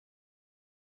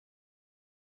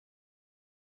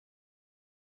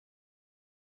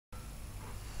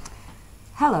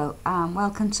Hello and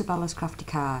welcome to Bella's Crafty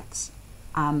Cards.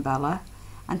 I'm Bella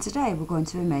and today we're going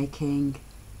to be making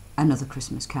another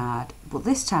Christmas card, but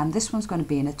this time this one's going to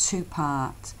be in a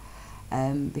two-part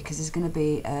because there's going to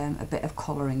be a bit of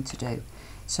colouring to do.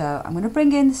 So I'm going to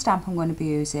bring in the stamp I'm going to be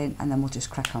using and then we'll just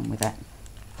crack on with it.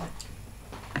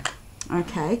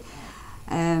 Okay,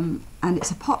 and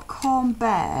it's a popcorn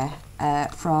bear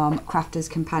from Crafters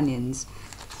Companions.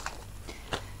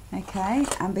 Okay,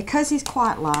 and because he's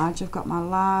quite large, I've got my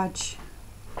large.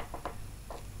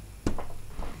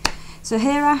 So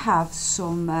here I have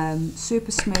some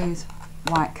super smooth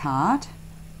white card,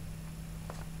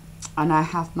 and I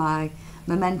have my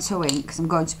Memento ink because I'm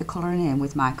going to be colouring in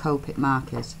with my Copic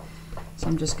markers. So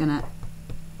I'm just going to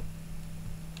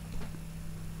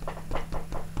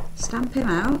stamp him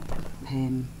out.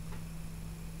 Him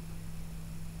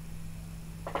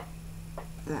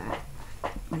there.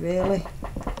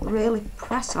 Really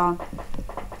press on to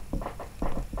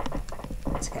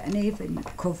get an even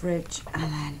coverage and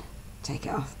then take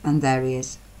it off, and there he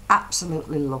is,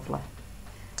 absolutely lovely.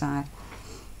 Now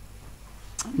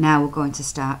we're going to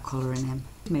start colouring him.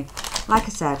 Like I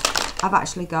said, I've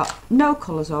actually got no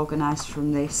colours organised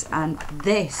from this, and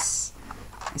this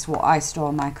is what I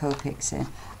store my Copics in.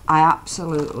 I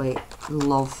absolutely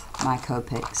love my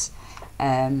Copics.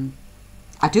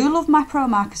 I do love my Pro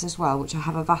markers as well, which I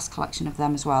have a vast collection of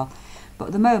them as well. But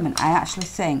at the moment, I actually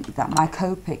think that my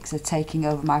Copics are taking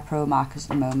over my Pro markers at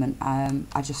the moment.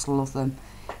 I just love them.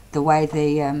 The way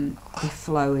they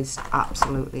flow is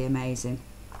absolutely amazing.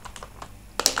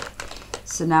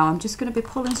 So now I'm just going to be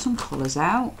pulling some colours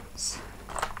out.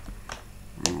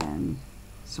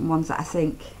 Some ones that I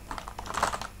think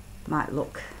might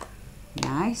look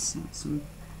nice. Some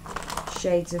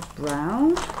shades of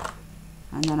brown.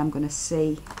 And then I'm going to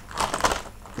see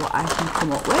what I can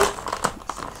come up with.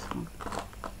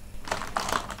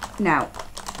 Now,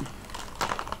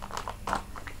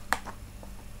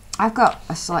 I've got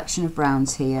a selection of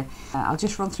browns here. I'll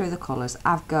just run through the colours.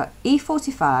 I've got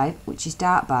E45, which is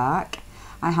dark bark.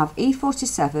 I have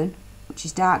E47, which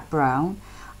is dark brown.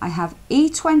 I have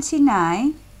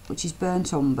E29, which is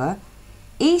burnt umber.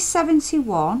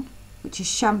 E71, which is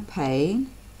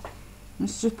champagne.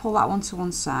 Let's just pull that one to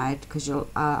one side because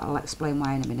I'll explain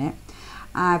why in a minute.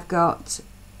 I've got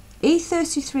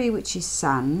E33, which is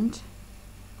sand,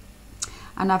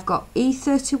 and I've got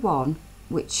E31,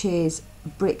 which is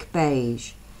brick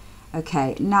beige.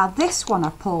 Okay, now this one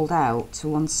I've pulled out to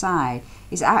one side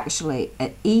is actually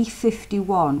an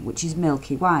E51, which is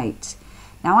milky white.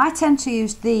 Now I tend to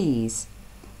use these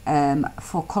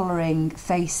for colouring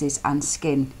faces and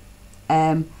skin.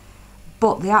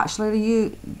 But they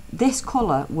actually this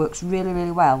colour works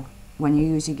really well when you're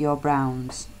using your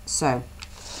browns. So I'm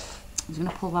just going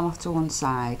to pull them off to one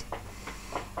side.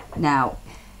 Now,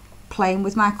 playing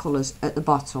with my colours at the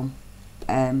bottom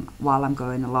while I'm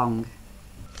going along.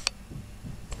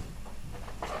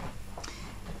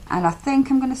 And I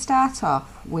think I'm going to start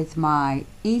off with my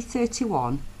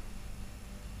E31,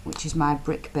 which is my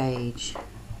brick beige.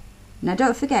 Now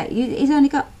don't forget, he's only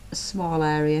got a small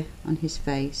area on his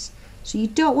face. So you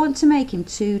don't want to make him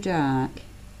too dark.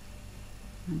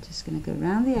 I'm just going to go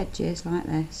around the edges like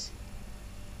this,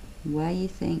 where you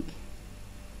think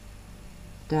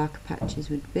darker patches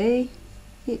would be.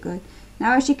 Keep going.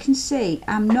 Now as you can see,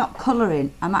 I'm not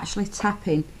colouring, I'm actually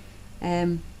tapping.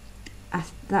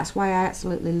 That's why I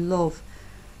absolutely love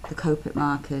the Copic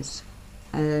markers.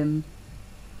 We'll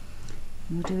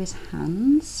do his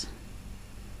hands.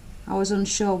 I was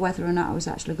unsure whether or not I was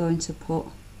actually going to put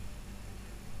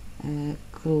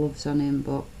gloves on him,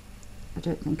 but I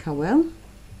don't think I will.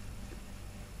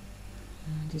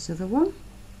 And his other one.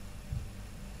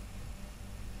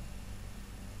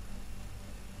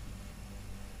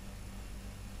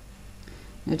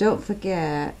 Now don't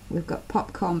forget, we've got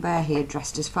Popcorn Bear here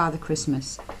dressed as Father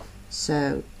Christmas,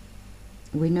 so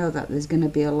we know that there's going to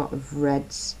be a lot of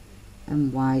reds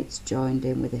and whites joined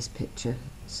in with this picture,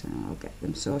 so I'll get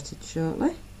them sorted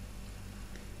shortly.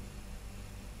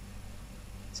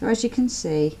 So as you can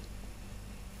see,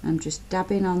 I'm just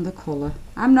dabbing on the colour.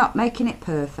 I'm not making it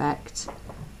perfect.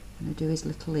 I'm going to do his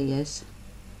little ears.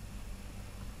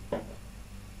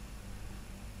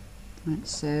 Like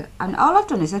so. And all I've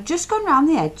done is I've just gone round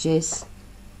the edges.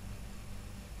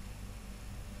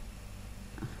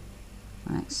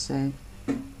 Like so.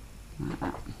 Like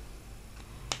that.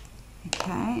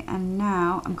 Okay, and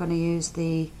now I'm going to use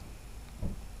the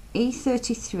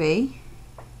E33,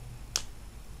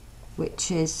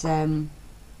 which is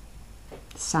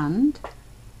sand.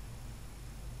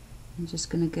 I'm just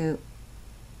going to go,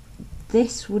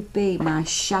 this would be my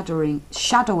shadowing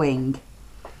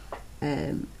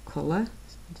colour.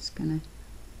 I'm just going to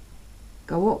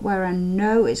go up where I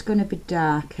know it's going to be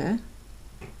darker,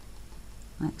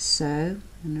 like so,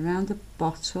 and around the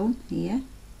bottom here,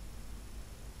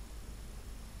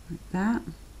 like that.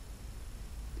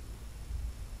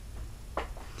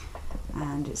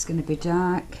 And it's going to be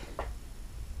dark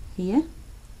here,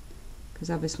 because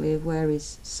obviously of where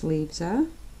his sleeves are,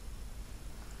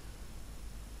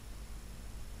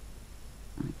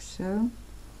 like so,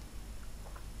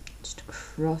 just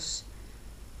across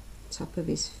the top of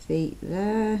his feet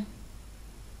there,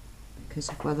 because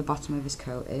of where the bottom of his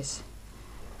coat is.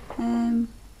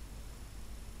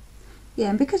 Yeah,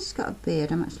 and because he's got a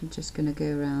beard, I'm actually just going to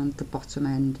go around the bottom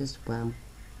end as well.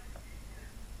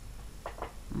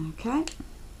 Okay, I'm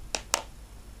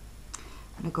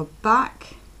going to go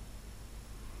back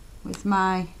with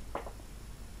my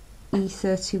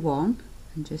E31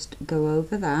 and just go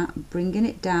over that, bringing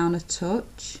it down a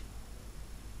touch.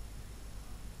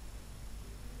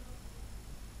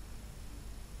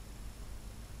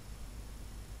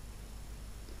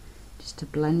 Just to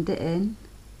blend it in.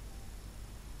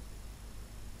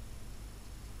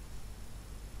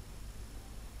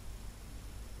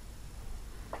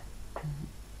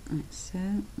 Like so.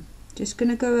 Just going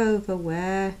to go over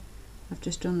where I've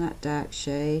just done that dark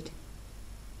shade,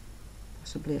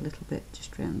 possibly a little bit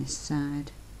just around this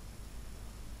side,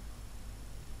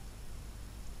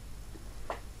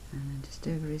 and then just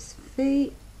over his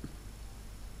feet.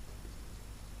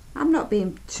 I'm not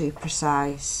being too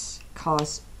precise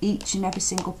because each and every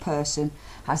single person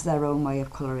has their own way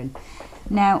of colouring.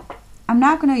 Now I'm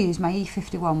now going to use my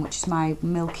E51, which is my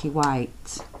milky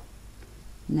white.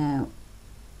 Now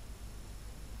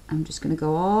I'm just going to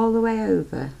go all the way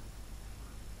over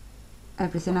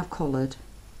everything I've coloured,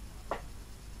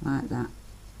 like that.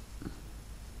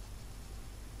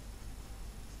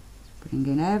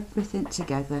 Bringing everything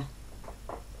together.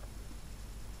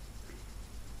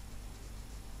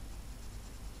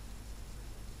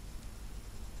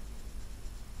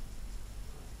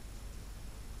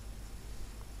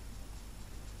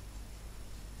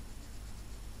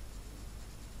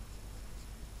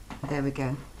 There we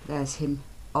go, there's him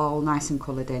all nice and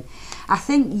coloured in. I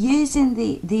think using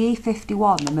the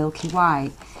E51, the milky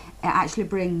white, it actually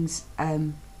brings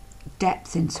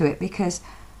depth into it, because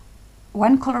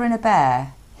when colouring a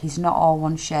bear, he's not all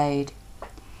one shade.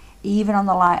 Even on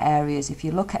the light areas, if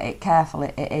you look at it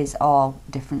carefully, it is all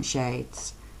different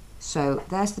shades. So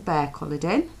there's the bear coloured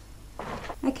in.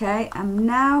 Okay, I'm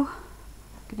now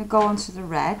going to go on to the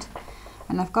red,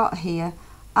 and I've got here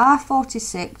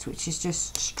R46, which is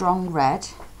just strong red.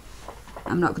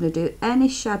 I'm not going to do any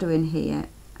shadowing here.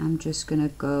 I'm just going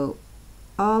to go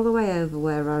all the way over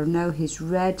where I know his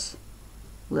red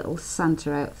little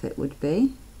Santa outfit would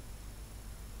be.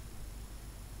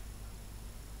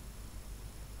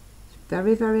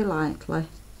 Very, very lightly.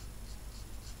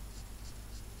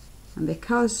 And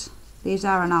because these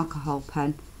are an alcohol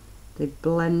pen, they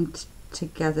blend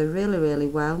together really, really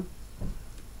well,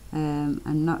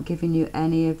 and not giving you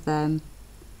any of them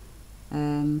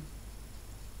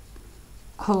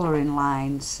colouring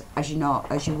lines as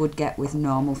you would get with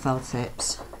normal felt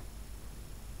tips.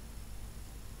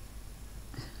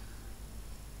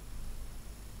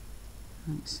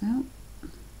 Like so.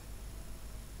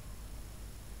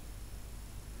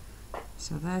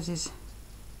 So there's his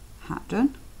hat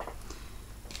done,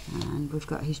 and we've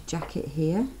got his jacket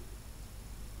here.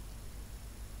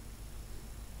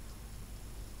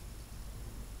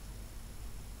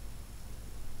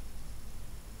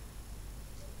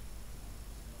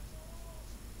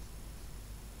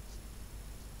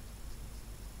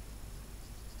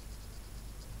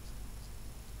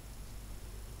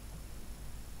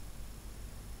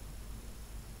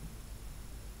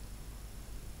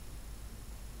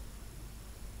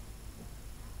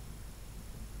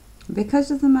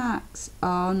 Because of the marks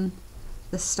on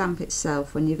the stamp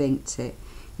itself when you've inked it,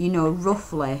 you know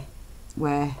roughly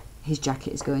where his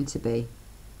jacket is going to be.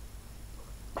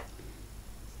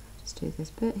 Just do this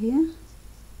bit here.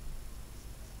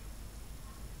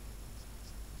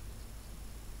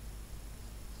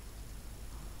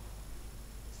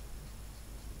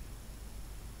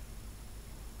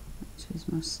 Up to his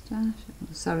moustache,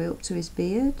 sorry, up to his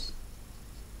beard,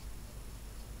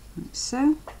 like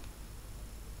so.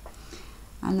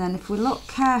 And then if we look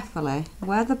carefully,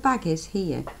 where the bag is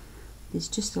here, there's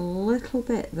just a little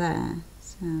bit there.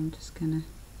 So I'm just going to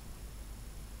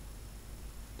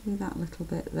do that little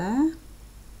bit there.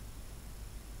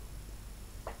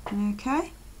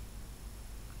 Okay.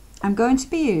 I'm going to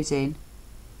be using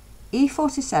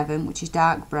E47, which is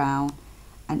dark brown,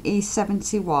 and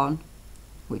E71,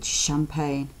 which is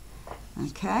champagne.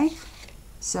 Okay.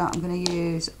 So I'm going to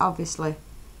use obviously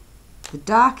the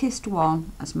darkest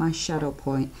one as my shadow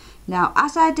point. Now,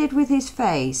 as I did with his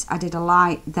face, I did a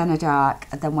light, then a dark,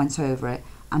 and then went over it.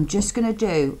 I'm just going to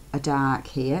do a dark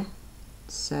here.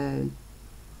 So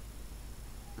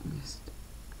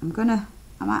I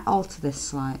might alter this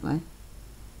slightly.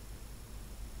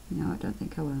 No, I don't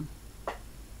think I will.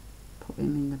 Put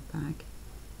him in the bag.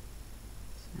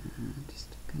 So I'm just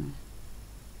going to...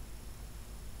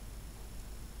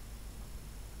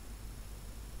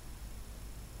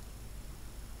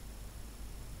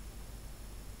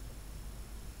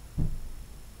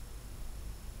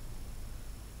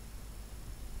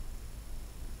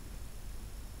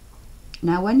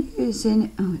 Now when using,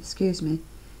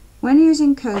 when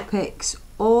using Copics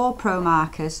or Pro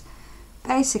Markers,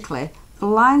 basically the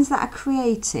lines that are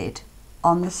created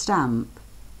on the stamp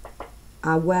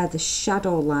are where the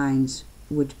shadow lines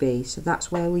would be. So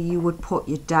that's where you would put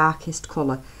your darkest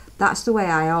colour. That's the way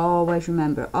I always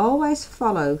remember. Always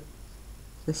follow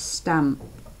the stamp,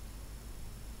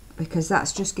 because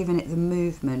that's just giving it the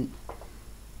movement.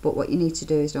 But what you need to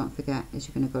do is, don't forget, is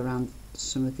you're going to go around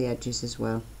some of the edges as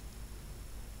well.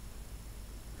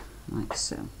 Like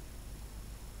so.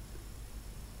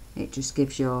 It just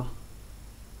gives your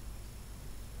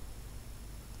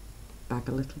bag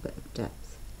a little bit of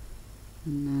depth.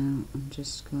 And now I'm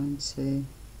just going to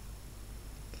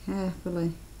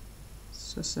carefully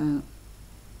suss out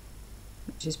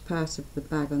which is part of the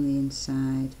bag on the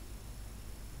inside,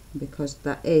 because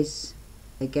that is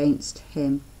against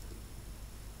him.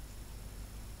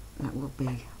 That will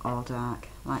be all dark,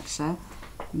 like so.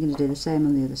 I'm going to do the same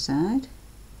on the other side.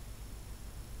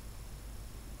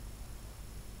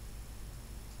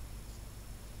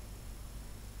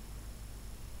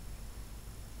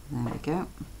 There we go.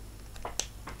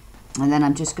 And then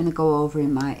I'm just going to go over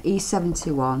in my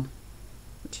E71,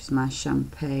 which is my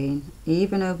champagne,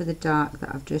 even over the dark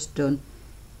that I've just done,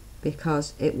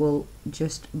 because it will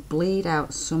just bleed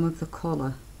out some of the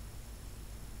colour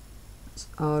that's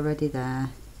already there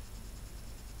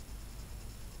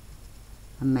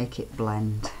and make it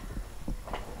blend.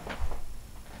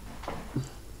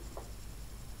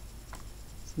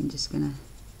 So I'm just going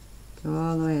to go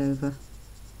all the way over.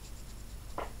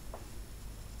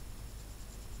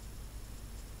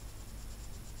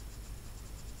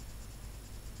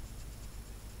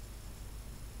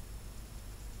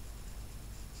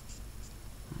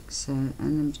 So, and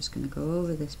I'm just going to go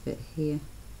over this bit here.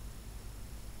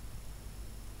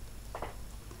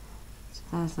 So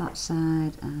there's that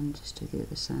side, and just do the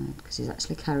other side, because he's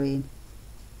actually carrying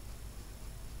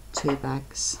 2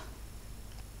 bags.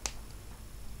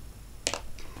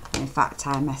 And in fact,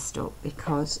 I messed up,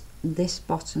 because this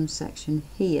bottom section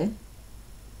here,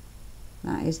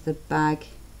 that is the bag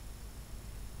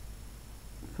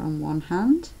from one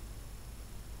hand,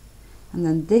 and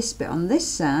then this bit on this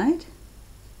side,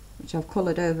 which I've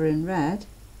coloured over in red,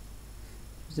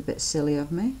 was a bit silly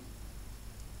of me,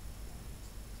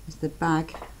 is the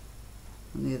bag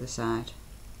on the other side.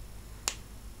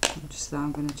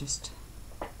 I'm going to just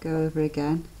go over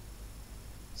again,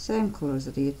 same colour as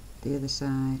the other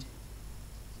side,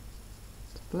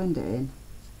 to blend it in,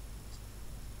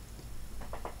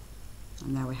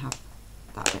 and there we have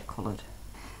that bit coloured.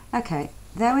 Okay,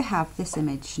 there we have this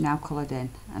image now coloured in,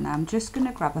 and I'm just going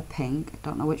to grab a pink. I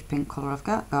don't know which pink colour I've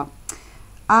got.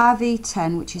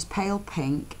 RV10, which is pale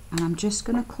pink, and I'm just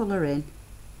going to colour in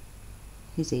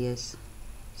his ears.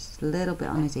 Just a little bit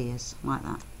on his ears, like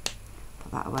that.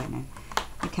 Put that away now.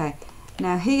 Okay,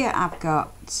 now here I've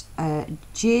got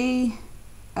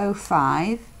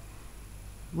G05,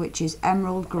 which is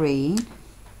emerald green,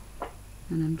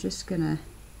 and I'm just going to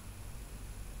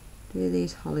do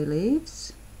these holly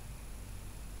leaves.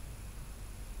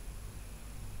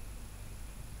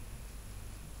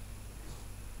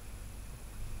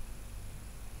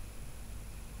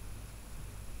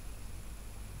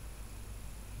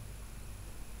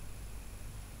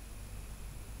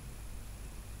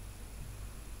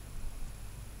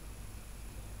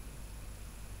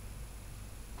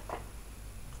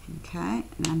 Okay,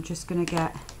 and I'm just going to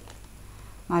get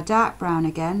my dark brown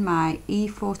again, my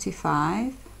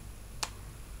E45,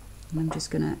 and I'm just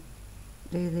going to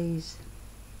do these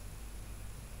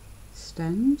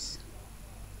stems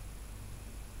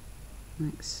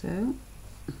like so.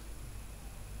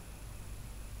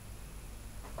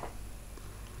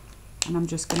 And I'm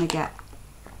just going to get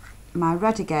my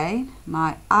red again,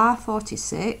 my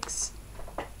R46.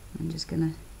 I'm just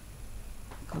going to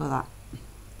colour that.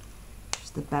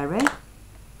 The berry.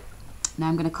 Now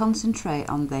I'm going to concentrate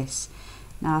on this.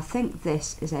 Now I think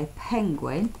this is a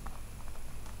penguin,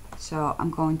 so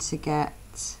I'm going to get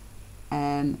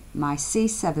my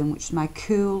C7, which is my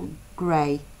cool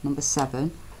grey number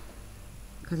 7,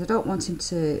 because I don't want him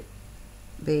to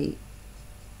be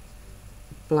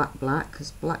black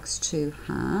because black's too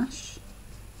harsh.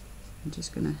 I'm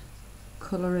just going to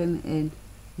colour him in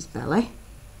his belly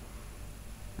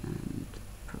and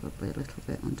probably a little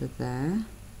bit under there.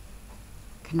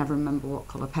 I can never remember what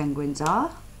colour penguins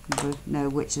are. Never know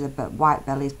which are the white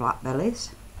bellies, black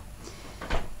bellies.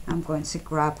 I'm going to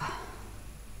grab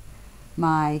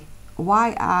my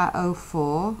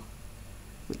YR04,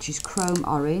 which is chrome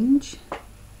orange.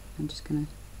 I'm just going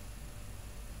to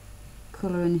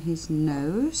colour in his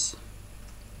nose.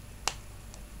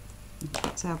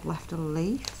 So I've left a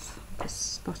leaf,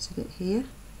 just spotted it here,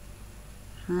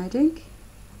 hiding,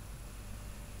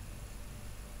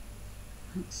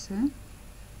 like so.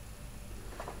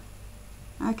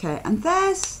 Okay, and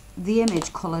there's the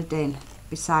image coloured in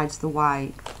besides the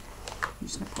white. I'm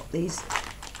just going to put these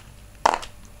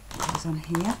colours on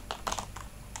here.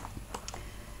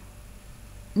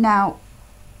 Now,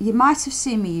 you might have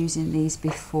seen me using these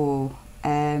before,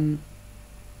 the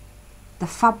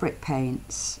fabric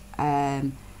paints,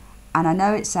 and I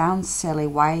know it sounds silly,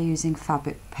 why are you using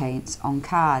fabric paints on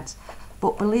cards,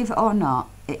 but believe it or not,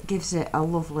 it gives it a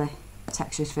lovely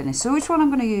texturous finish. So which one I'm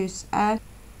going to use?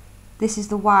 This is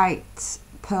the white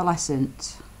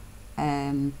pearlescent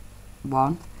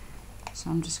one, so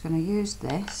I'm just going to use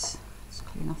this. Let's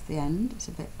clean off the end, it's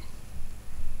a bit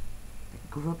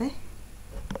grubby,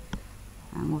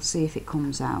 and we'll see if it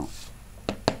comes out.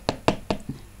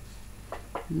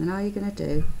 And then all you're going to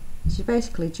do is you're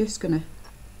basically just going to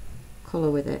colour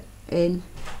with it in.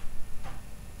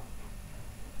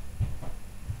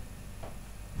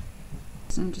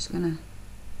 So I'm just going to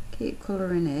keep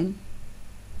colouring in.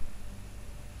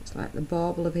 It's like the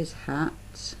bauble of his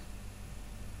hat.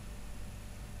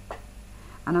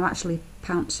 And I'm actually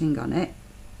pouncing on it.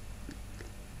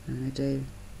 And I do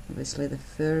obviously the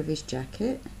fur of his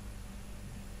jacket.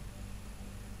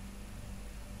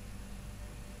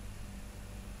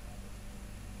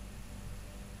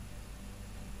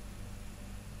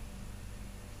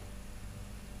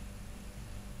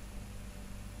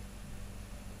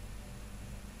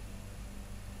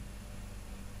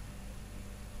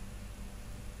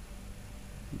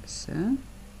 Like so. And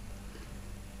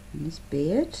his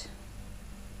beard.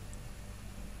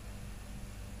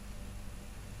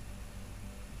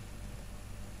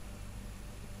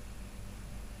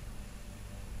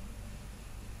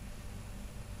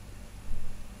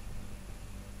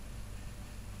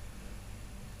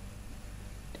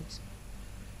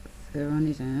 Fur on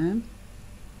his arm.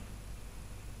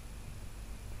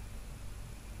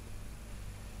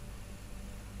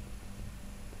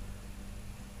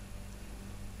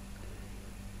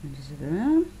 And his other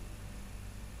arm.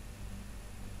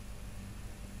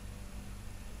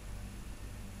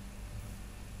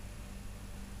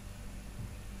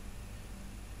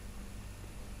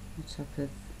 On top of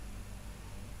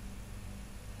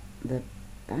the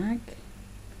bag,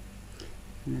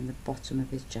 and then the bottom of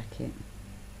his jacket.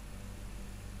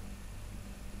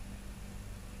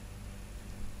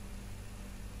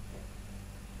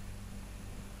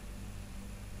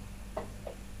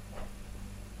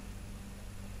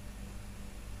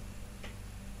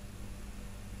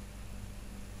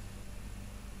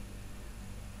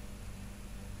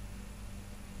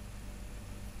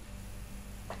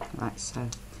 Like so.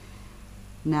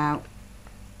 Now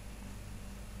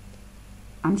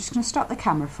I'm just going to stop the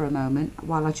camera for a moment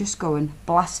while I just go and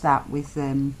blast that with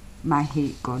my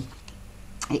heat gun.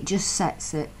 It just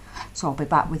sets it, so I'll be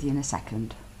back with you in a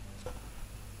second.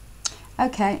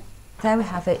 Okay, there we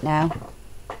have it now.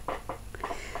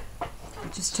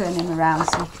 I'll just turn him around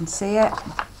so you can see it.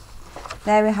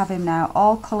 There we have him now,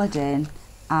 all coloured in,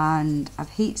 and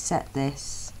I've heat set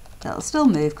this. It'll still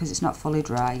move because it's not fully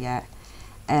dry yet.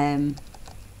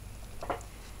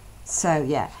 So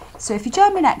yeah, so if you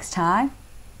join me next time,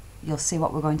 you'll see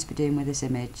what we're going to be doing with this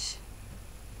image.